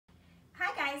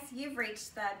you've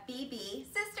reached the BB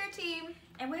Sister Team.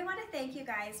 and we want to thank you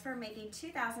guys for making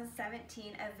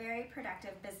 2017 a very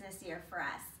productive business year for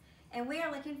us. And we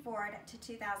are looking forward to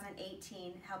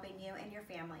 2018 helping you and your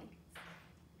family.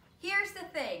 Here's the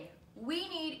thing, we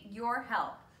need your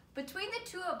help. Between the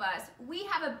two of us, we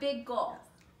have a big goal.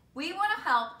 We want to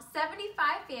help 75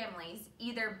 families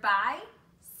either buy,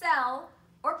 sell,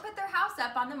 or put their house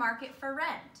up on the market for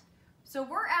rent. So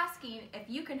we're asking if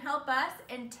you can help us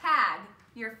and tag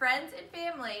your friends and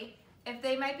family if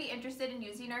they might be interested in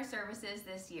using our services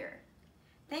this year.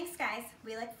 Thanks guys,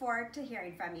 we look forward to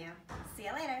hearing from you. See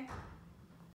you later.